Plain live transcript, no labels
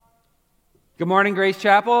Good morning, Grace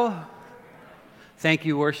Chapel. Thank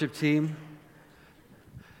you, worship team.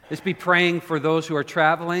 Let's be praying for those who are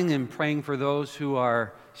traveling and praying for those who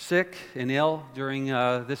are sick and ill during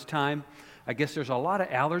this time. I guess there's a lot of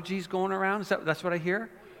allergies going around. That's what I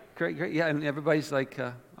hear? Great. Yeah, and everybody's like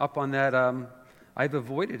up on that. I've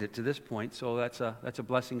avoided it to this point, so that's a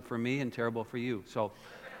blessing for me and terrible for you. So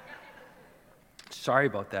sorry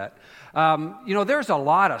about that. There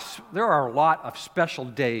are a lot of special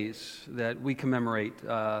days that we commemorate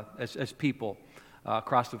as people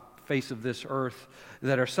across the face of this earth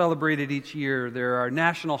that are celebrated each year. There are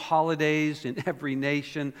national holidays in every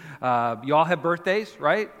nation. You all have birthdays,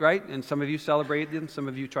 right? And some of you celebrate them, some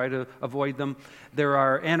of you try to avoid them. There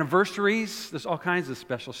are anniversaries. There's all kinds of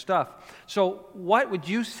special stuff. So what would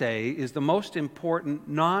you say is the most important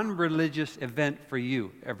non-religious event for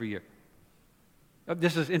you every year?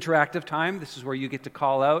 This is interactive time. This is where you get to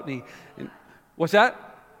call out. What's that?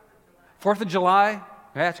 4th of July? Yeah,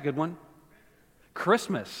 that's a good one.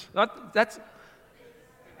 Christmas.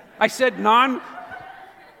 I said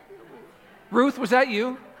Ruth, was that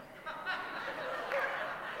you?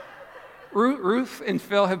 Ruth and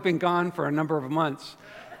Phil have been gone for a number of months.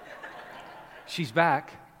 She's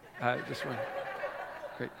back.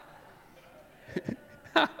 Great.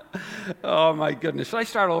 Oh, my goodness. Should I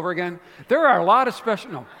start over again? There are a lot of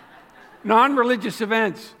non-religious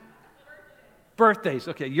events. Birthdays.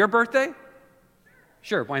 Okay, your birthday?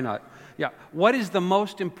 Sure, why not? Yeah. What is the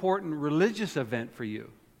most important religious event for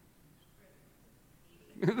you?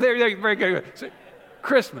 There, very good. So,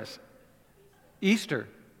 Christmas. Easter.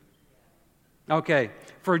 Okay.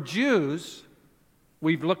 For Jews,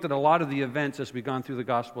 we've looked at a lot of the events as we've gone through the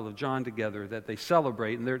Gospel of John together that they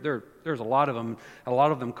celebrate, and there's a lot of them. A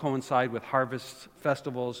lot of them coincide with harvest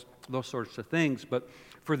festivals, those sorts of things. But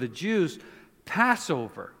for the Jews,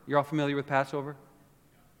 Passover. You're all familiar with Passover?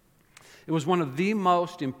 It was one of the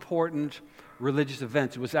most important religious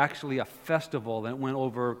events. It was actually a festival that went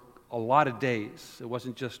over a lot of days. It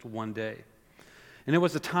wasn't just one day. And it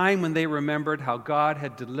was a time when they remembered how God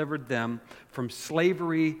had delivered them from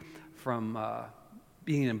slavery, from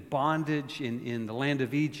being in bondage in the land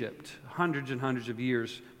of Egypt, hundreds and hundreds of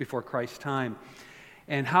years before Christ's time.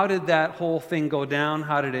 And how did that whole thing go down?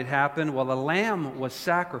 How did it happen? Well, a lamb was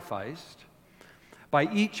sacrificed by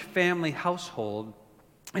each family household,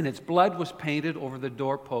 and its blood was painted over the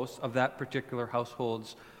doorposts of that particular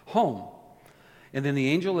household's home. And then the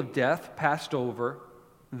angel of death passed over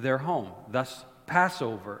their home, thus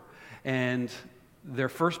Passover, and their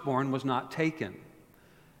firstborn was not taken.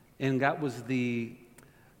 And that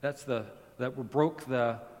broke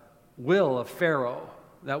the will of Pharaoh.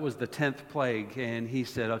 That was the 10th plague, and he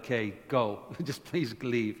said, okay, go, just please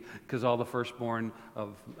leave, because all the firstborn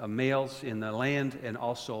of males in the land and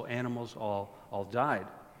also animals all died.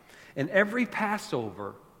 And every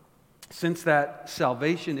Passover, since that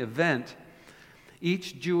salvation event,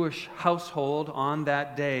 each Jewish household on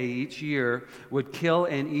that day, each year, would kill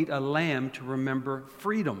and eat a lamb to remember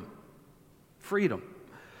freedom. Freedom.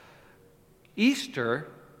 Easter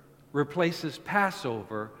replaces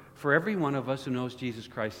Passover for every one of us who knows Jesus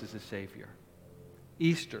Christ as a Savior.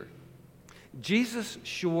 Easter. Jesus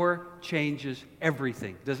sure changes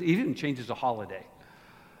everything. He even changes a holiday.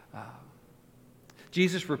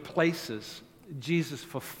 Jesus replaces, Jesus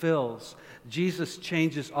fulfills, Jesus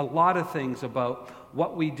changes a lot of things about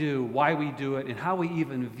what we do, why we do it, and how we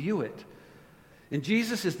even view it. And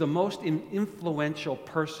Jesus is the most influential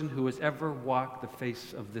person who has ever walked the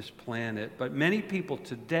face of this planet. But many people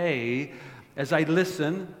today, as I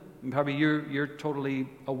listen, and probably you're totally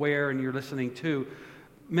aware and you're listening too,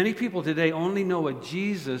 many people today only know a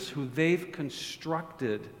Jesus who they've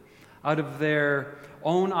constructed out of their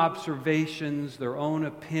own observations, their own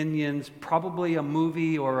opinions, probably a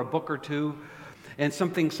movie or a book or two, and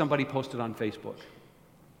something somebody posted on Facebook.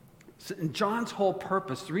 And John's whole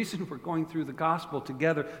purpose, the reason we're going through the gospel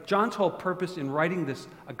together, John's whole purpose in writing this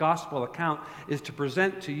gospel account is to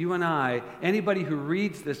present to you and I, anybody who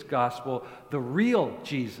reads this gospel, the real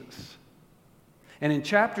Jesus. And in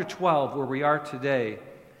chapter 12, where we are today,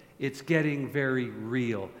 it's getting very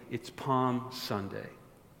real. It's Palm Sunday.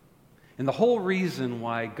 And the whole reason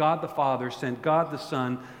why God the Father sent God the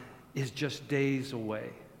Son is just days away.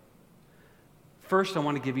 First, I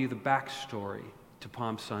want to give you the backstory to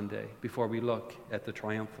Palm Sunday before we look at the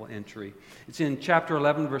triumphal entry. It's in chapter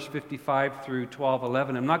 11, verse 55 through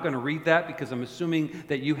 12:11. I'm not going to read that because I'm assuming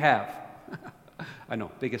that you have. I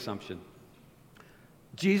know, big assumption.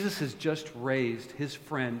 Jesus has just raised his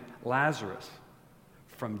friend Lazarus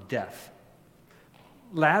from death.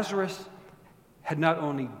 Lazarus had not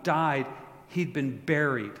only died, he'd been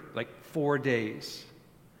buried like 4 days.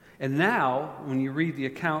 And now, when you read the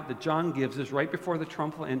account that John gives us right before the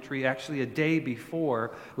triumphal entry, actually a day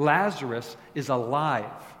before, Lazarus is alive.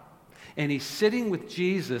 And he's sitting with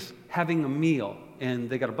Jesus having a meal. And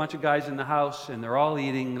they got a bunch of guys in the house, and they're all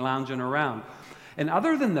eating, lounging around. And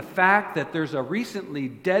other than the fact that there's a recently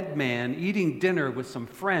dead man eating dinner with some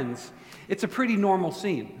friends, it's a pretty normal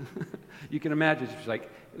scene. You can imagine. It's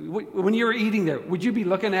like, when you were eating there, would you be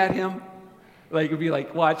looking at him? Like, you'd be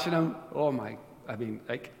like watching him? Oh my, I mean,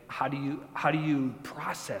 like, how do you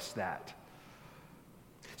process that?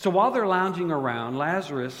 So while they're lounging around,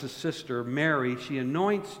 Lazarus' sister, Mary, she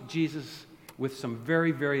anoints Jesus with some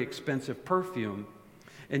very, very expensive perfume.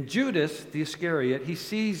 And Judas, the Iscariot, he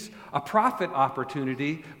sees a profit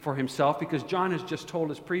opportunity for himself because John has just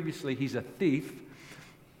told us previously he's a thief.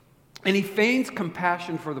 And he feigns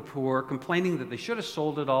compassion for the poor, complaining that they should have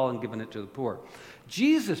sold it all and given it to the poor.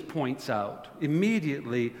 Jesus points out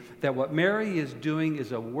immediately that what Mary is doing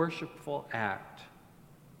is a worshipful act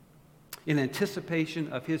in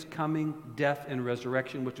anticipation of his coming, death, and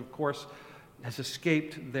resurrection, which of course has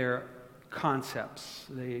escaped their concepts.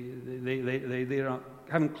 They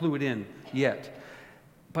haven't clued in yet.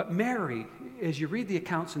 But Mary, as you read the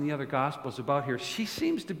accounts in the other Gospels about her, she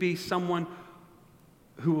seems to be someone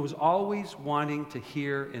who was always wanting to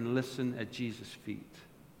hear and listen at Jesus' feet.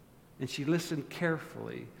 And she listened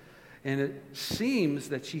carefully. And it seems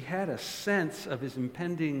that she had a sense of his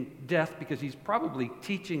impending death because he's probably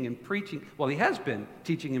teaching and preaching. Well, he has been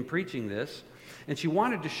teaching and preaching this. And she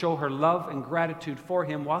wanted to show her love and gratitude for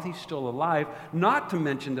him while he's still alive, not to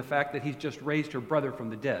mention the fact that he's just raised her brother from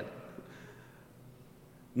the dead.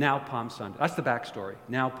 Now Palm Sunday. That's the backstory.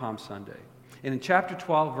 Now Palm Sunday. And in chapter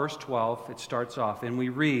 12, verse 12, it starts off, and we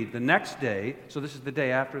read, the next day, so this is the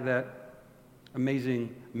day after that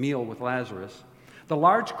amazing meal with Lazarus, the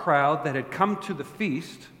large crowd that had come to the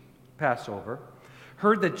feast, Passover,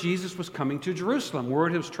 heard that Jesus was coming to Jerusalem.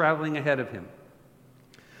 Word was traveling ahead of him.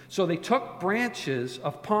 So they took branches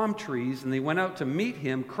of palm trees and they went out to meet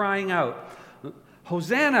him, crying out,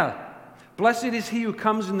 Hosanna! Blessed is he who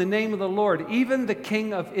comes in the name of the Lord, even the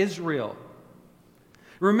King of Israel.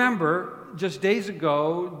 Remember, just days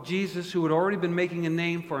ago, Jesus, who had already been making a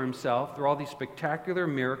name for himself through all these spectacular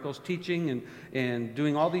miracles, teaching and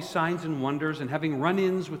doing all these signs and wonders and having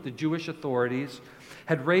run-ins with the Jewish authorities,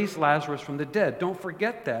 had raised Lazarus from the dead. Don't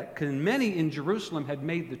forget that, because many in Jerusalem had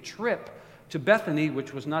made the trip to Bethany,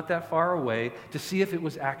 which was not that far away, to see if it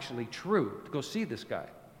was actually true, to go see this guy.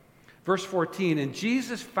 Verse 14, and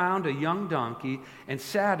Jesus found a young donkey and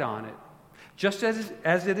sat on it. Just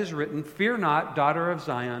as it is written, fear not, daughter of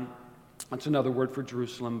Zion. That's another word for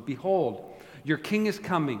Jerusalem. Behold, your king is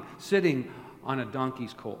coming, sitting on a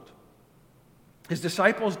donkey's colt. His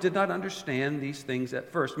disciples did not understand these things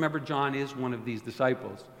at first. Remember, John is one of these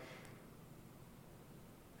disciples.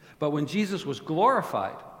 But when Jesus was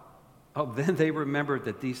glorified, then they remembered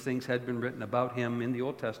that these things had been written about him in the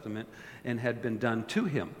Old Testament and had been done to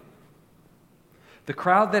him. The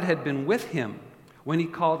crowd that had been with him when he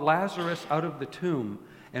called Lazarus out of the tomb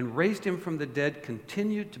and raised him from the dead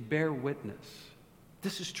continued to bear witness.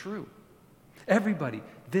 This is true. Everybody,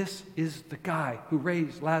 this is the guy who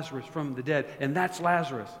raised Lazarus from the dead, and that's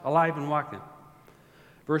Lazarus, alive and walking.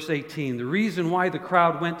 Verse 18, the reason why the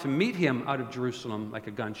crowd went to meet him out of Jerusalem like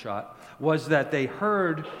a gunshot was that they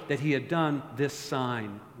heard that he had done this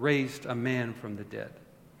sign, raised a man from the dead.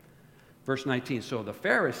 Verse 19, so the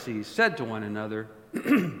Pharisees said to one another,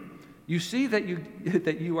 you see that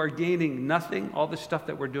you are gaining nothing. All this stuff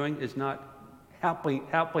that we're doing is not helping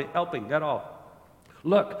at all.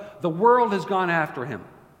 Look, the world has gone after him.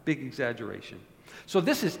 Big exaggeration. So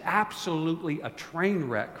this is absolutely a train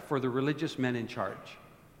wreck for the religious men in charge.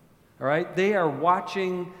 All right? They are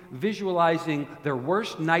watching, visualizing their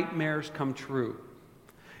worst nightmares come true.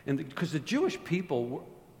 And because the Jewish people,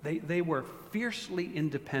 they were fiercely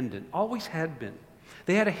independent, always had been.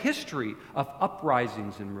 They had a history of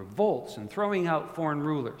uprisings and revolts and throwing out foreign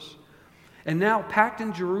rulers. And now, packed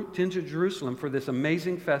into Jerusalem for this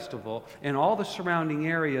amazing festival and all the surrounding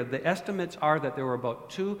area, the estimates are that there were about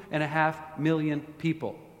 2.5 million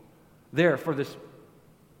people there for this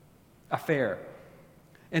affair.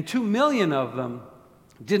 And 2 million of them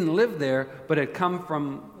didn't live there, but had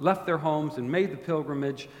left their homes and made the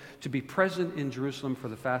pilgrimage to be present in Jerusalem for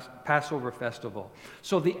the Passover festival.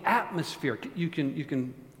 So the atmosphere, you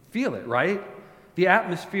can feel it, right? The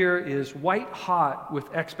atmosphere is white hot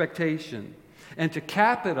with expectation. And to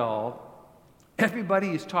cap it all, everybody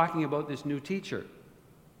is talking about this new teacher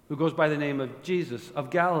who goes by the name of Jesus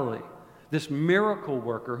of Galilee, this miracle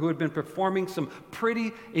worker who had been performing some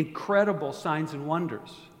pretty incredible signs and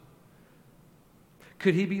wonders.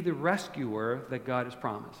 Could he be the rescuer that God has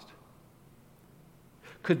promised?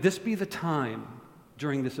 Could this be the time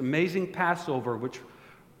during this amazing Passover, which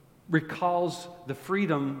recalls the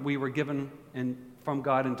freedom we were given from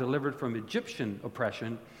God and delivered from Egyptian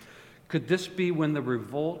oppression? Could this be when the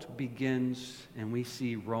revolt begins and we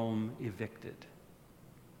see Rome evicted?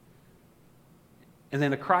 And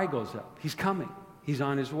then a cry goes up. He's coming. He's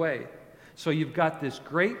on his way. So you've got this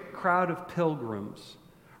great crowd of pilgrims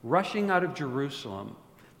rushing out of Jerusalem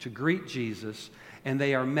to greet Jesus, and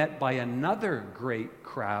they are met by another great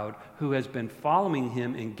crowd who has been following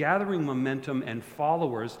him and gathering momentum and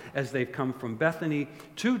followers as they've come from Bethany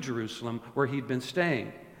to Jerusalem where he'd been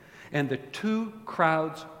staying. And the two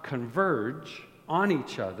crowds converge on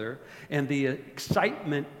each other, and the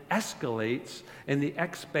excitement escalates and the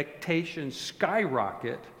expectations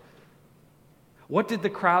skyrocket. What did the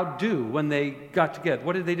crowd do when they got together?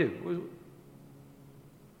 What did they do?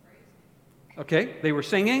 Okay, they were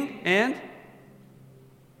singing and?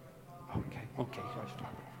 Okay,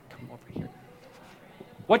 come over here.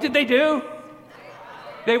 What did they do?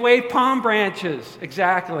 They waved palm branches.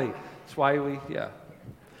 Exactly. That's why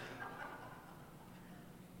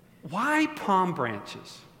Why palm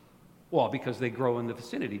branches? Well, because they grow in the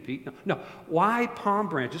vicinity, Pete. No. Why palm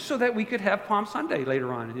branches? So that we could have Palm Sunday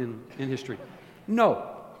later on in history.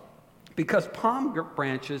 No. Because palm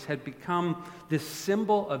branches had become this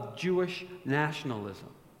symbol of Jewish nationalism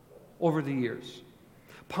over the years.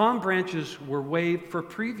 Palm branches were waved for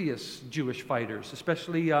previous Jewish fighters,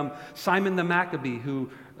 especially Simon the Maccabee, who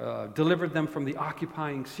delivered them from the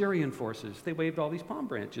occupying Syrian forces. They waved all these palm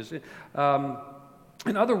branches. In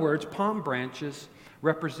other words, palm branches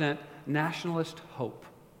represent nationalist hope.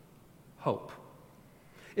 Hope.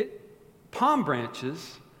 Palm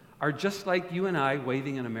branches are just like you and I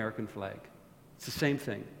waving an American flag. It's the same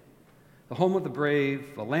thing. The home of the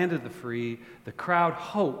brave, the land of the free, the crowd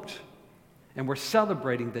hoped, and we're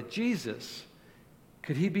celebrating that Jesus,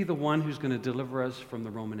 could he be the one who's going to deliver us from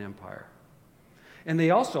the Roman Empire? And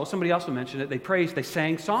somebody also mentioned it, they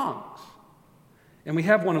sang songs. And we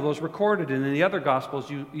have one of those recorded, and in the other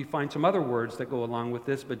Gospels you find some other words that go along with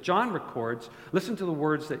this, but John records, listen to the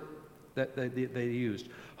words that they used.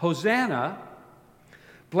 Hosanna,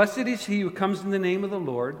 blessed is he who comes in the name of the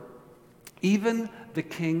Lord, even the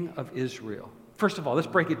King of Israel. First of all, let's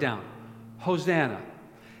break it down. Hosanna.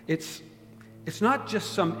 It's not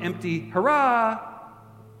just some empty hurrah,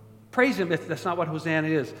 praise him. That's not what Hosanna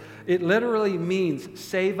is. It literally means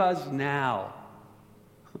save us now.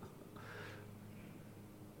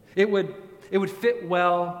 It would fit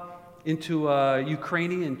well into a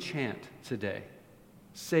Ukrainian chant today.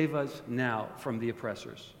 Save us now from the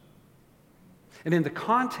oppressors. And in the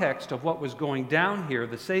context of what was going down here,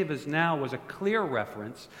 the save us now was a clear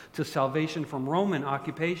reference to salvation from Roman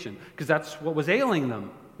occupation, because that's what was ailing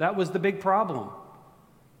them. That was the big problem.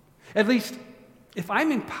 At least, if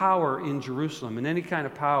I'm in power in Jerusalem, in any kind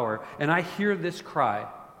of power, and I hear this cry,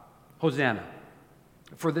 Hosanna,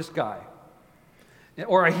 for this guy,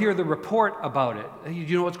 or I hear the report about it. Do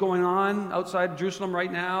you know what's going on outside Jerusalem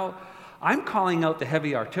right now? I'm calling out the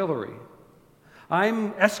heavy artillery.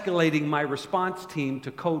 I'm escalating my response team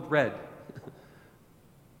to code red.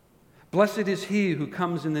 Blessed is he who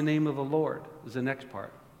comes in the name of the Lord, is the next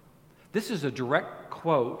part. This is a direct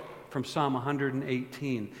quote from Psalm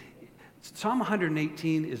 118. Psalm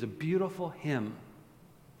 118 is a beautiful hymn,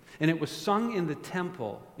 and it was sung in the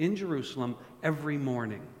temple in Jerusalem every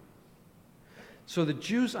morning. So the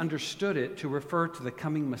Jews understood it to refer to the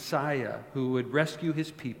coming Messiah who would rescue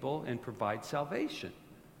his people and provide salvation.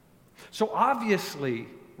 So obviously,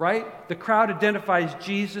 right, the crowd identifies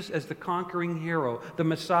Jesus as the conquering hero, the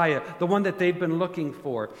Messiah, the one that they've been looking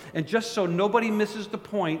for. And just so nobody misses the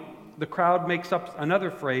point, the crowd makes up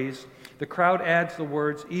another phrase. The crowd adds the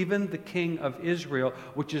words, even the King of Israel,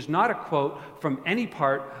 which is not a quote from any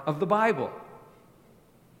part of the Bible.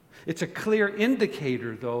 It's a clear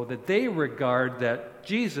indicator, though, that they regard that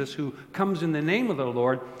Jesus, who comes in the name of the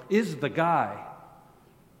Lord, is the guy.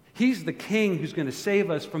 He's the king who's going to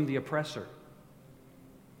save us from the oppressor.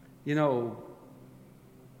 You know,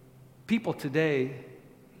 people today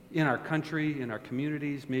in our country, in our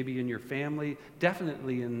communities, maybe in your family,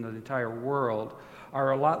 definitely in the entire world,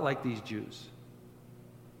 are a lot like these Jews.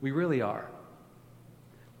 We really are.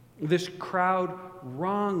 This crowd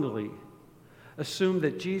wrongly assumed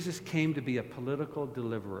that Jesus came to be a political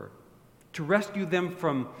deliverer, to rescue them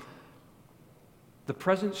from the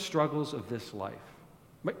present struggles of this life.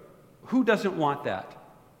 But who doesn't want that?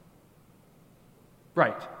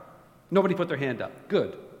 Right. Nobody put their hand up.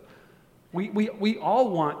 Good. We all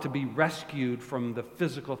want to be rescued from the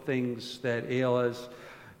physical things that ail us.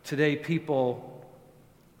 Today, people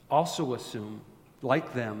also assume,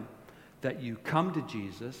 like them, that you come to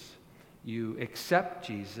Jesus, you accept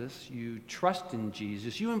Jesus, you trust in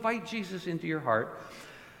Jesus, you invite Jesus into your heart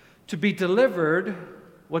to be delivered.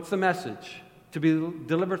 What's the message? To be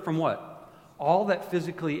delivered from what? All that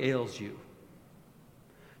physically ails you.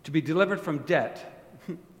 To be delivered from debt,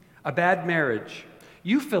 a bad marriage.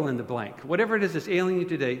 You fill in the blank. Whatever it is that's ailing you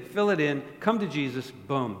today, fill it in, come to Jesus,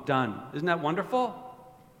 boom, done. Isn't that wonderful?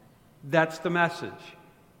 That's the message.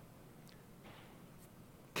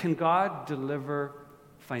 Can God deliver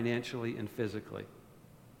financially and physically?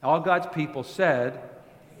 All God's people said,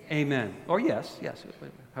 amen. Or yes,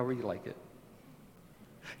 however you like it.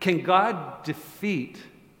 Can God defeat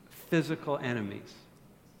physical enemies?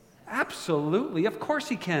 Absolutely. Of course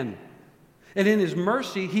he can. And in his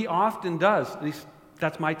mercy, he often does. At least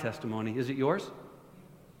that's my testimony. Is it yours?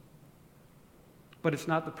 But it's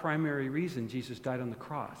not the primary reason Jesus died on the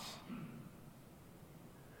cross.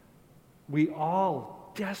 We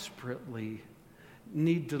all desperately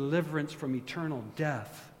need deliverance from eternal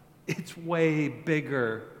death. It's way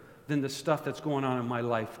bigger than the stuff that's going on in my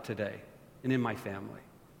life today and in my family.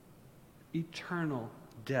 Eternal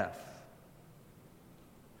death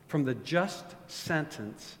from the just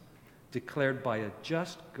sentence declared by a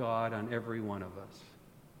just God on every one of us.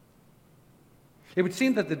 It would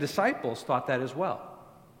seem that the disciples thought that as well,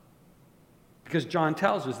 because John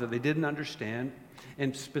tells us that they didn't understand,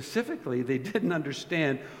 and specifically they didn't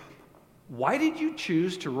understand, why did you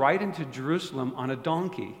choose to ride into Jerusalem on a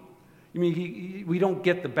donkey? I mean, we don't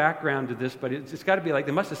get the background to this, but it's got to be like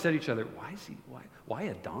they must have said to each other, why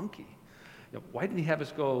a donkey? Why didn't he have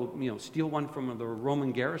us go, steal one from the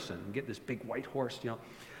Roman garrison and get this big white horse?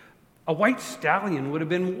 A white stallion would have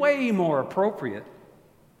been way more appropriate.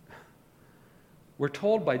 We're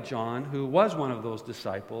told by John, who was one of those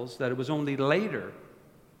disciples, that it was only later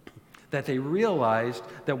that they realized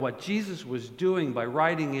that what Jesus was doing by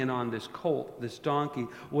riding in on this colt, this donkey,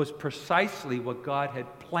 was precisely what God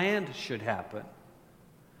had planned should happen.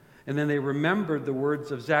 And then they remembered the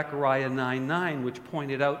words of Zechariah 9:9, which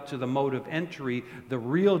pointed out to the mode of entry the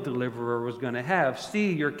real deliverer was going to have.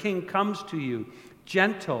 See, your king comes to you,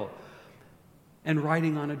 gentle, and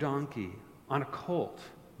riding on a donkey, on a colt,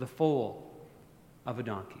 the foal of a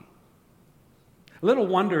donkey. Little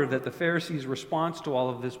wonder that the Pharisees' response to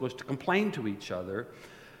all of this was to complain to each other.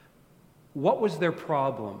 What was their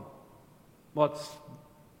problem? Well, it's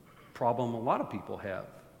a problem a lot of people have.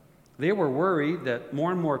 They were worried that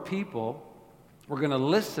more and more people were going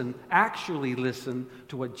to actually listen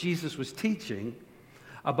to what Jesus was teaching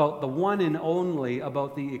about the one and only,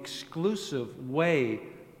 about the exclusive way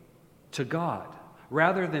to God,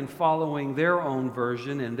 rather than following their own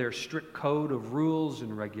version and their strict code of rules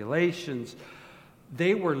and regulations.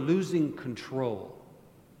 They were losing control.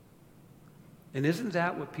 And isn't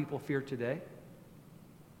that what people fear today?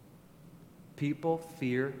 People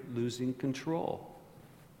fear losing control.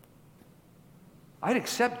 I'd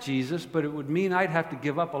accept Jesus, but it would mean I'd have to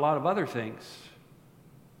give up a lot of other things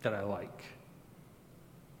that I like.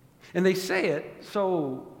 And they say it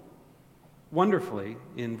so wonderfully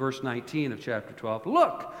in verse 19 of chapter 12.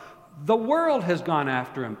 Look, the world has gone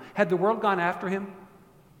after him. Had the world gone after him?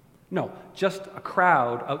 No, just a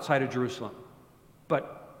crowd outside of Jerusalem.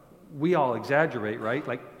 But we all exaggerate, right?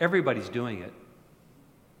 Like everybody's doing it.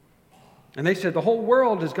 And they said the whole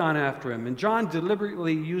world has gone after him. And John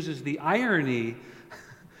deliberately uses the irony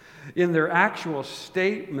in their actual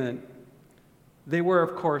statement. They were,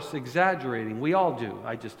 of course, exaggerating. We all do.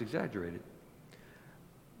 I just exaggerated.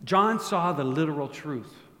 John saw the literal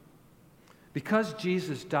truth. Because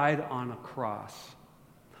Jesus died on a cross,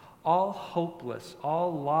 all hopeless,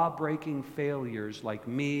 all law-breaking failures like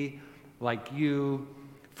me, like you,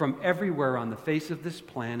 from everywhere on the face of this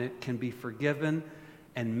planet can be forgiven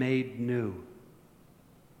and made new.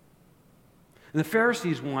 And the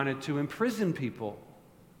Pharisees wanted to imprison people.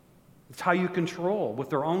 It's how you control, with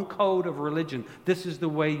their own code of religion. This is the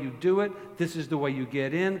way you do it. This is the way you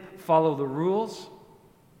get in. Follow the rules.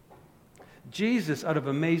 Jesus, out of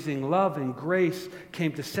amazing love and grace,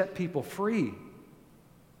 came to set people free.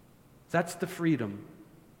 That's the freedom.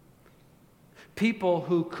 People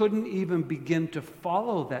who couldn't even begin to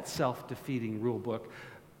follow that self-defeating rule book.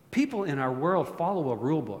 People in our world follow a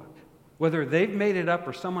rule book, whether they've made it up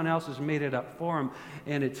or someone else has made it up for them,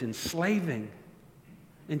 and it's enslaving.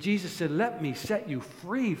 And Jesus said, let me set you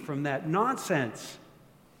free from that nonsense.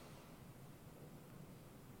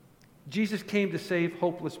 Jesus came to save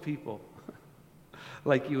hopeless people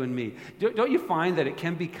like you and me. Don't you find that it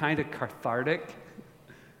can be kind of cathartic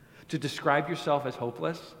to describe yourself as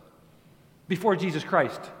hopeless? Before Jesus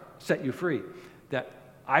Christ set you free, that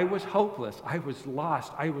I was hopeless. I was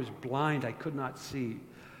lost. I was blind. I could not see.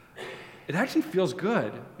 It actually feels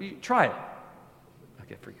good. Try it.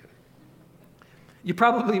 Okay, forget it. You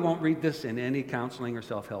probably won't read this in any counseling or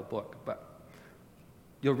self-help book, but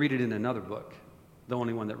you'll read it in another book, the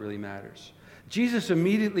only one that really matters. Jesus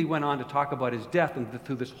immediately went on to talk about his death, and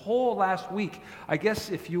through this whole last week, I guess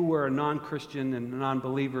if you were a non-Christian and a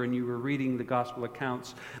non-believer and you were reading the gospel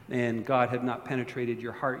accounts and God had not penetrated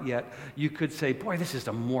your heart yet, you could say, boy, this is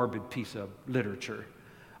a morbid piece of literature.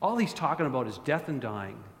 All he's talking about is death and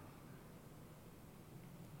dying.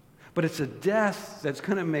 But it's a death that's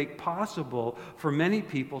going to make possible for many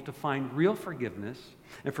people to find real forgiveness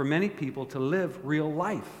and for many people to live real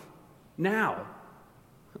life now.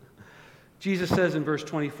 Jesus says in verse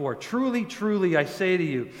 24, "Truly, truly, I say to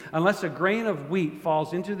you, unless a grain of wheat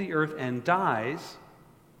falls into the earth and dies,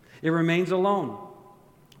 it remains alone.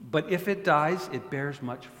 But if it dies, it bears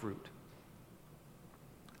much fruit."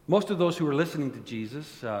 Most of those who were listening to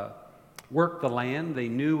Jesus worked the land. They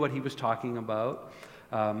knew what he was talking about,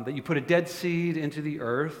 that you put a dead seed into the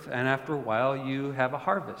earth, and after a while you have a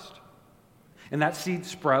harvest. And that seed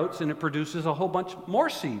sprouts, and it produces a whole bunch more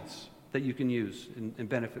seeds that you can use and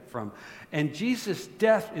benefit from. And Jesus'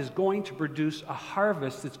 death is going to produce a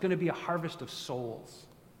harvest that's going to be a harvest of souls.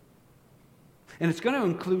 And it's going to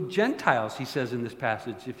include Gentiles, he says in this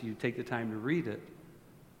passage, if you take the time to read it.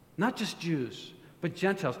 Not just Jews, but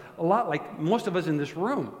Gentiles. A lot like most of us in this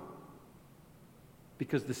room.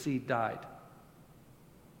 Because the seed died.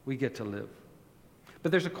 We get to live.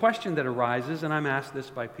 But there's a question that arises, and I'm asked this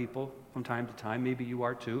by people from time to time. Maybe you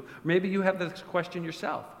are too. Maybe you have this question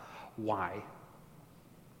yourself. Why?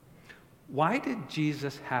 Why did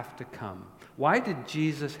Jesus have to come? Why did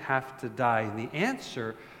Jesus have to die? And the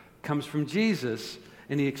answer comes from Jesus,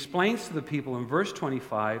 and he explains to the people in verse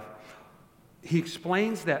 25, he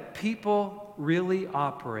explains that people really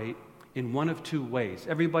operate in one of two ways.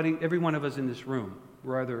 Every one of us in this room,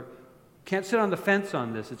 we're either can't sit on the fence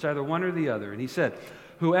on this. It's either one or the other. And he said,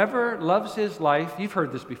 whoever loves his life, you've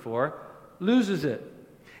heard this before, loses it.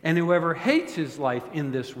 And whoever hates his life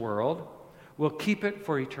in this world will keep it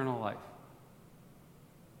for eternal life.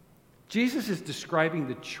 Jesus is describing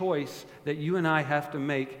the choice that you and I have to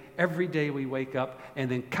make every day we wake up and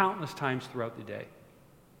then countless times throughout the day.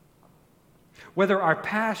 Whether our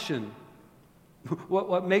passion,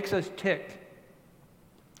 what makes us tick,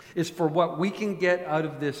 is for what we can get out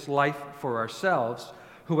of this life for ourselves,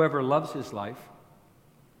 whoever loves his life,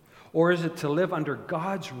 or is it to live under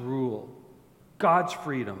God's rule, God's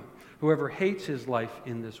freedom, whoever hates his life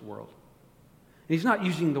in this world. And he's not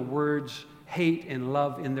using the words hate and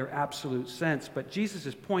love in their absolute sense, but Jesus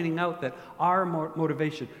is pointing out that our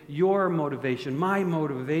motivation, your motivation, my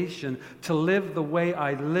motivation to live the way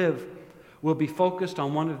I live will be focused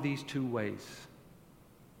on one of these two ways.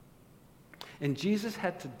 And Jesus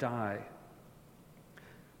had to die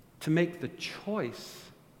to make the choice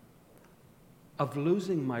of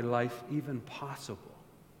losing my life even possible.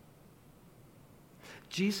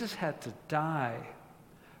 Jesus had to die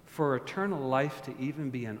for eternal life to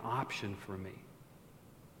even be an option for me,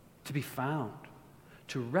 to be found,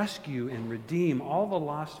 to rescue and redeem all the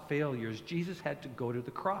lost failures. Jesus had to go to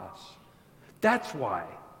the cross. That's why.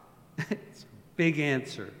 It's a big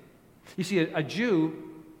answer. You see, a Jew,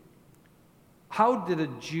 how did a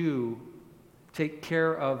Jew take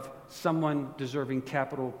care of someone deserving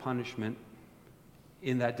capital punishment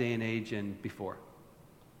in that day and age and before?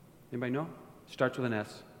 Anybody know? Starts with an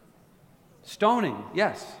S. Stoning,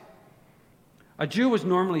 yes. A Jew was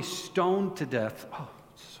normally stoned to death. Oh,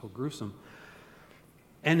 it's so gruesome.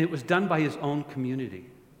 And it was done by his own community,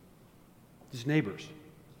 his neighbors.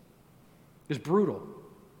 It was brutal.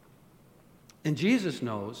 And Jesus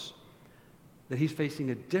knows that he's facing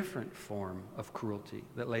a different form of cruelty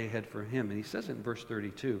that lay ahead for him. And he says it in verse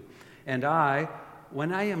 32, "And I,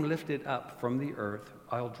 when I am lifted up from the earth,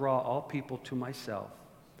 I'll draw all people to myself."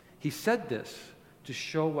 He said this to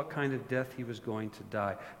show what kind of death he was going to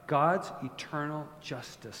die. God's eternal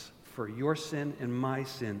justice for your sin and my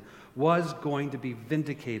sin was going to be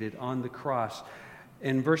vindicated on the cross.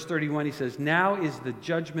 In verse 31, he says, "Now is the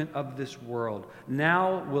judgment of this world.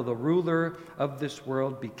 Now will the ruler of this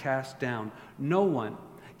world be cast down." No one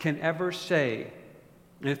can ever say,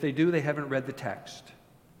 and if they do, they haven't read the text.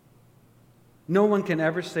 No one can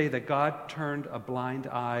ever say that God turned a blind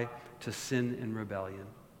eye to sin and rebellion.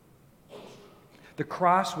 The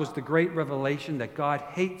cross was the great revelation that God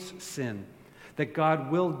hates sin, that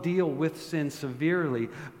God will deal with sin severely,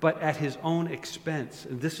 but at his own expense.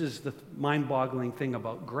 And this is the mind-boggling thing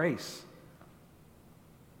about grace.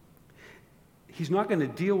 He's not going to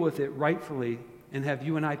deal with it rightfully and have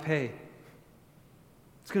you and I pay.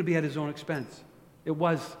 It's going to be at his own expense. It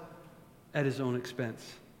was at his own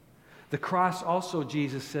expense. The cross also,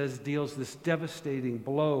 Jesus says, deals this devastating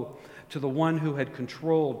blow to the one who had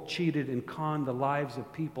controlled, cheated, and conned the lives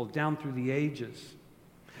of people down through the ages.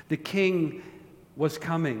 The king was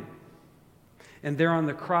coming. And there on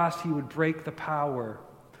the cross, he would break the power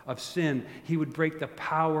of sin. He would break the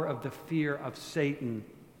power of the fear of Satan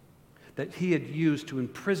that he had used to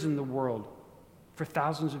imprison the world for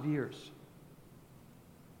thousands of years.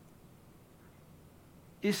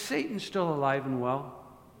 Is Satan still alive and well?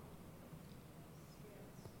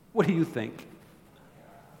 What do you think?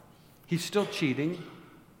 He's still cheating.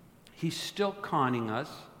 He's still conning us.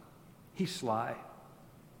 He's sly.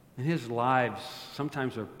 And his lives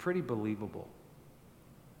sometimes are pretty believable.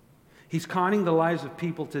 He's conning the lives of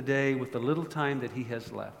people today with the little time that he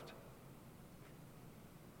has left.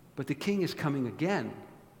 But the king is coming again.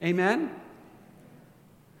 Amen?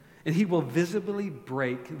 And he will visibly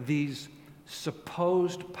break these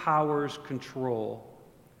supposed powers' control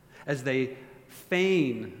as they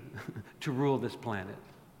feign to rule this planet.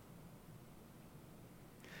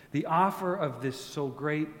 The offer of this so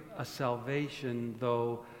great a salvation,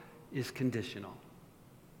 though, is conditional.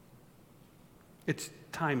 It's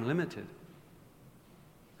time limited.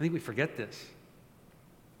 I think we forget this.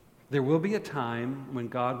 There will be a time when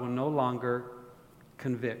God will no longer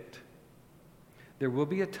convict. There will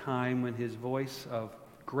be a time when his voice of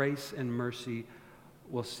grace and mercy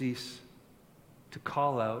will cease to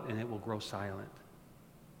call out and it will grow silent.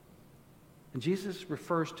 And Jesus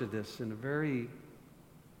refers to this in a very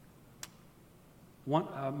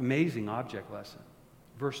amazing object lesson.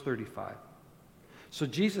 Verse 35. So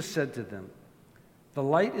Jesus said to them, "The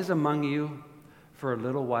light is among you for a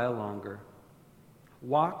little while longer.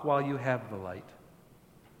 Walk while you have the light,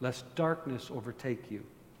 lest darkness overtake you.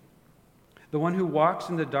 The one who walks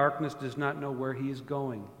in the darkness does not know where he is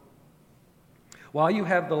going. While you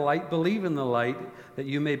have the light, believe in the light, that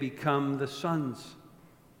you may become the sons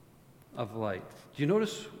of light." Do you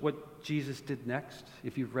notice what Jesus did next,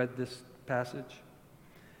 if you've read this passage?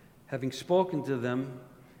 Having spoken to them,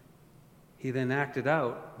 he then acted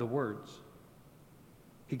out the words.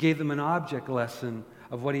 He gave them an object lesson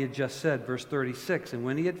of what he had just said, verse 36. And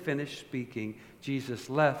when he had finished speaking, Jesus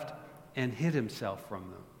left and hid himself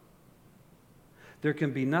from them. There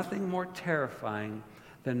can be nothing more terrifying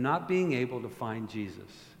than not being able to find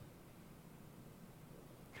Jesus.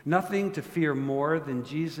 Nothing to fear more than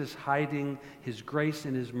Jesus hiding his grace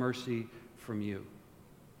and his mercy from you.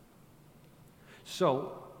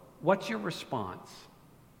 So, what's your response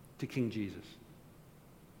to King Jesus?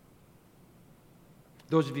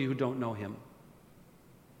 Those of you who don't know him.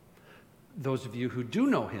 Those of you who do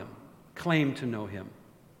know him, claim to know him.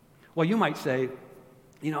 Well, you might say,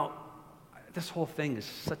 this whole thing is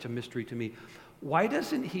such a mystery to me. Why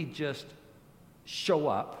doesn't he just show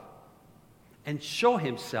up and show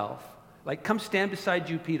himself, like come stand beside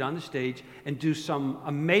you, Pete, on the stage and do some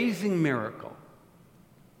amazing miracle?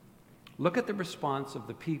 Look at the response of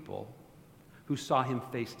the people who saw him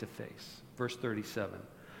face to face. Verse 37.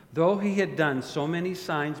 Though he had done so many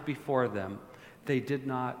signs before them, they did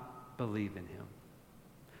not believe in him.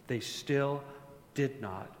 They still did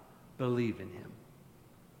not believe in him.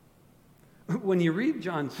 When you read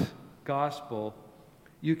John's gospel,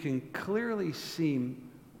 you can clearly see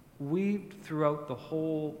weaved throughout the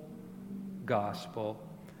whole gospel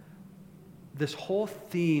this whole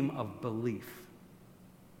theme of belief.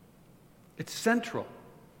 It's central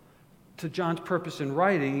to John's purpose in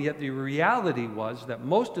writing, yet the reality was that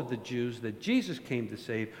most of the Jews that Jesus came to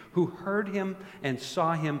save, who heard him and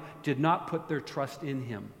saw him, did not put their trust in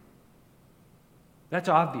him. That's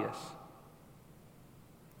obvious.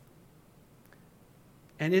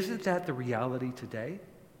 And isn't that the reality today?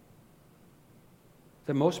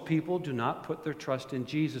 That most people do not put their trust in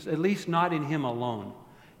Jesus, at least not in him alone.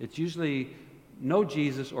 It's usually no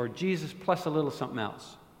Jesus or Jesus plus a little something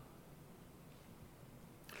else.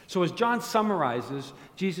 So as John summarizes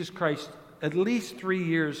Jesus Christ's at least 3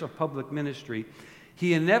 years of public ministry,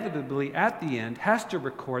 he inevitably, at the end, has to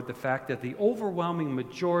record the fact that the overwhelming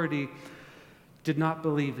majority did not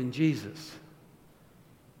believe in Jesus.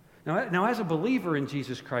 Now, as a believer in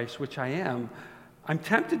Jesus Christ, which I am, I'm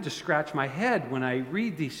tempted to scratch my head when I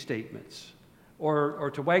read these statements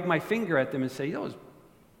or to wag my finger at them and say, those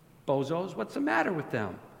bozos, what's the matter with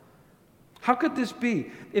them? How could this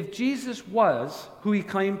be? If Jesus was who he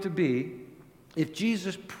claimed to be, if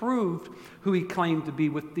Jesus proved who he claimed to be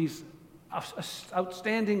with these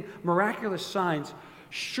outstanding, miraculous signs,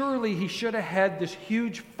 surely he should have had this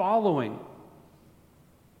huge following.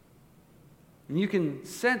 And you can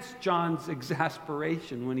sense John's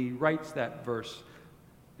exasperation when he writes that verse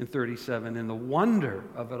in 37, and the wonder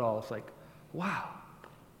of it all. It's like, wow.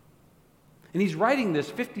 And he's writing this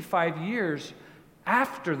 55 years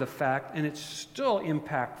after the fact, and it's still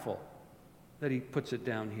impactful that he puts it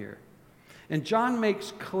down here. And John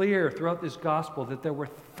makes clear throughout this gospel that there were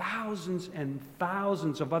thousands and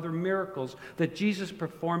thousands of other miracles that Jesus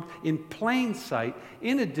performed in plain sight,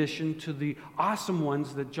 in addition to the awesome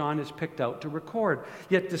ones that John has picked out to record.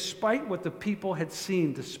 Yet despite what the people had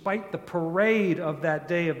seen, despite the parade of that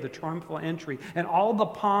day of the triumphal entry and all the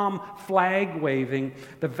palm flag waving,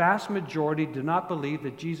 the vast majority did not believe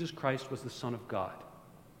that Jesus Christ was the Son of God.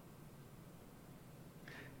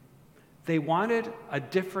 They wanted a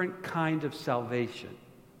different kind of salvation.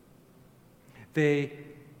 The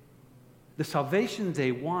salvation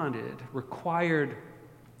they wanted required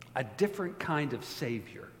a different kind of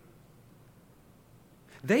Savior.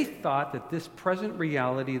 They thought that this present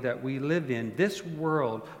reality that we live in, this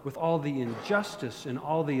world with all the injustice and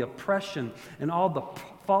all the oppression and all the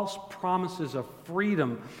false promises of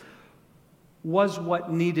freedom, was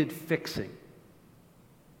what needed fixing.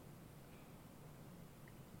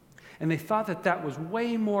 And they thought that that was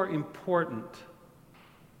way more important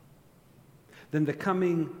than the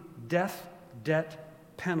coming death, debt,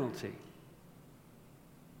 penalty.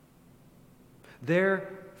 Their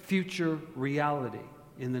future reality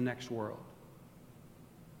in the next world.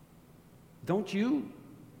 Don't you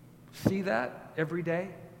see that every day?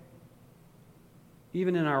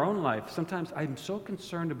 Even in our own life, sometimes I'm so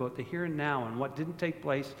concerned about the here and now and what didn't take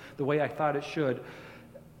place the way I thought it should.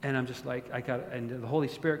 And I'm just like, and the Holy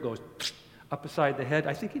Spirit goes up beside the head.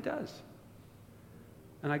 I think he does.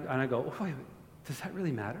 And I go, oh, wait, does that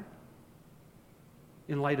really matter?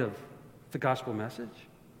 In light of the gospel message?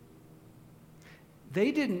 They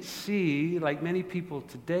didn't see, like many people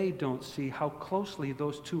today don't see, how closely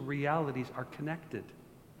those two realities are connected.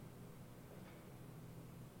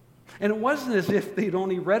 And it wasn't as if they'd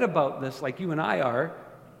only read about this like you and I are.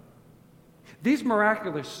 These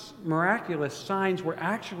miraculous signs were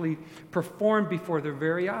actually performed before their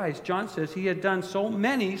very eyes. John says he had done so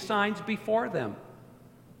many signs before them.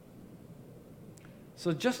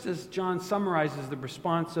 So just as John summarizes the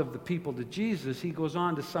response of the people to Jesus, he goes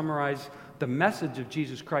on to summarize the message of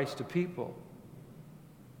Jesus Christ to people.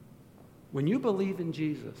 When you believe in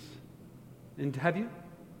Jesus, and have you?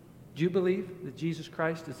 Do you believe that Jesus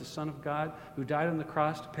Christ is the Son of God who died on the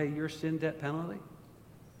cross to pay your sin debt penalty?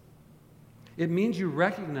 It means you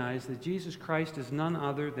recognize that Jesus Christ is none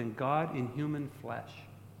other than God in human flesh.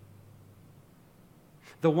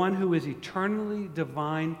 The one who is eternally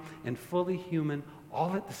divine and fully human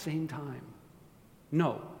all at the same time.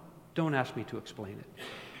 No, don't ask me to explain it.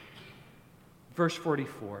 Verse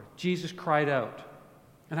 44, Jesus cried out.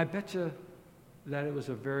 And I bet you that it was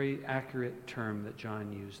a very accurate term that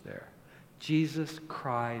John used there. Jesus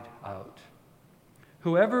cried out.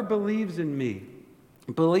 Whoever believes in me,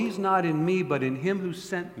 believes not in me, but in him who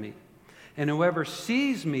sent me. And whoever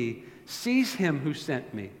sees me, sees him who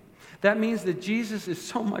sent me. That means that Jesus is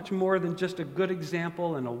so much more than just a good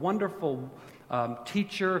example and a wonderful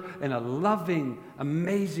teacher and a loving,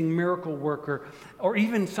 amazing miracle worker, or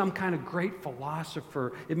even some kind of great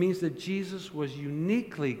philosopher. It means that Jesus was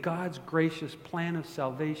uniquely God's gracious plan of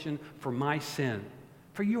salvation for my sin,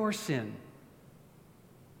 for your sin,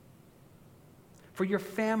 for your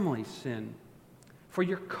family's sin, for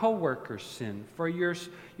your coworker's sin, for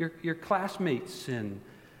your classmates' sin.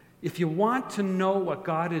 If you want to know what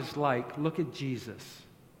God is like, look at Jesus.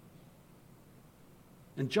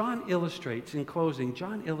 And John illustrates, in closing,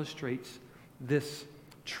 John illustrates this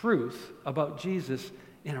truth about Jesus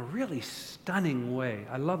in a really stunning way.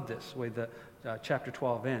 I love this way that chapter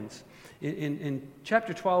 12 ends. In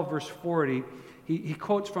chapter 12, verse 40, he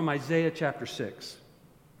quotes from Isaiah chapter 6.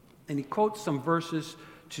 And he quotes some verses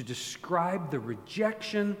to describe the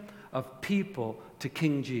rejection of people to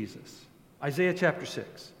King Jesus. Isaiah chapter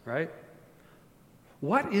 6, right?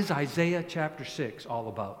 What is Isaiah chapter 6 all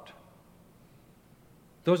about?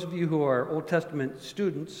 Those of you who are Old Testament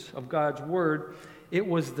students of God's Word, it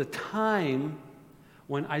was the time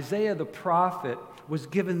when Isaiah the prophet was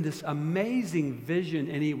given this amazing vision,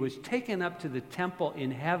 and he was taken up to the temple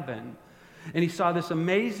in heaven, and he saw this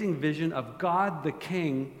amazing vision of God the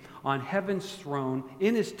King on heaven's throne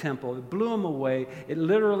in his temple. It blew him away. It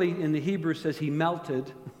literally, in the Hebrew, says he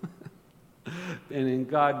melted. And then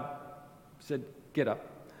God said, get up.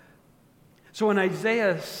 So in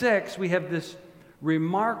Isaiah 6, we have this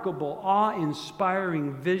remarkable,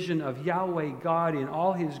 awe-inspiring vision of Yahweh God in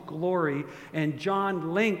all his glory, and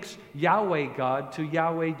John links Yahweh God to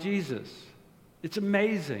Yahweh Jesus. It's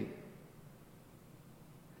amazing.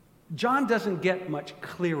 John doesn't get much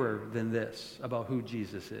clearer than this about who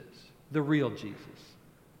Jesus is, the real Jesus.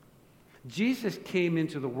 Jesus came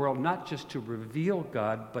into the world not just to reveal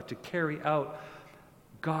God, but to carry out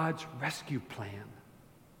God's rescue plan.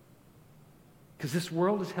 Because this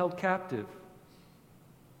world is held captive.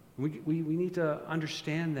 We need to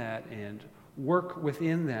understand that and work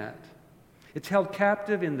within that. It's held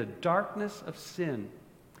captive in the darkness of sin.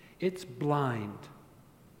 It's blind.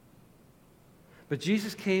 But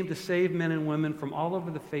Jesus came to save men and women from all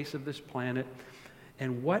over the face of this planet.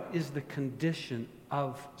 And what is the condition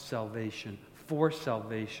of salvation, for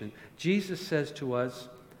salvation? Jesus says to us,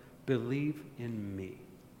 believe in me.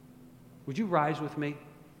 Would you rise with me?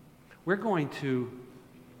 We're going to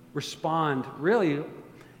respond really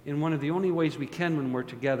in one of the only ways we can when we're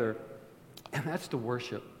together, and that's to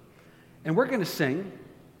worship. And we're going to sing.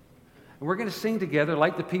 And we're going to sing together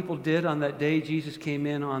like the people did on that day Jesus came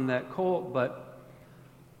in on that colt. But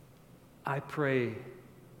I pray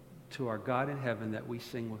to our God in heaven that we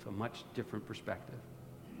sing with a much different perspective.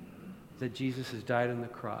 That Jesus has died on the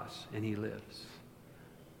cross and he lives.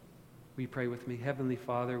 Will you pray with me? Heavenly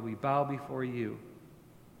Father, we bow before you,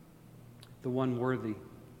 the one worthy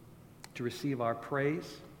to receive our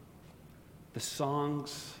praise, the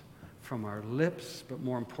songs from our lips, but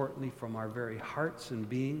more importantly from our very hearts and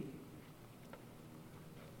being.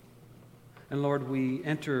 And Lord, we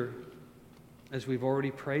enter, as we've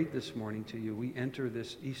already prayed this morning to you, we enter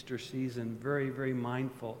this Easter season very, very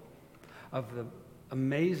mindful of the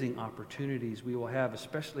amazing opportunities we will have,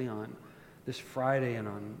 especially on this Friday and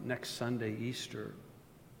on next Sunday, Easter,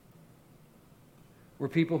 where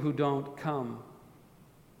people who don't come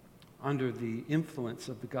under the influence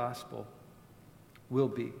of the gospel will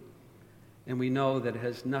be. And we know that it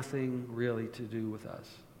has nothing really to do with us,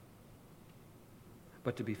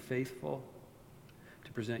 but to be faithful,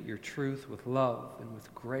 to present your truth with love and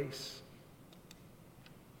with grace.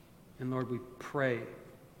 And Lord, we pray,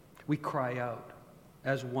 we cry out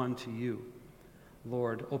as one to you.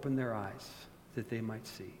 Lord, open their eyes that they might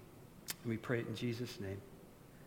see. And we pray it in Jesus' name.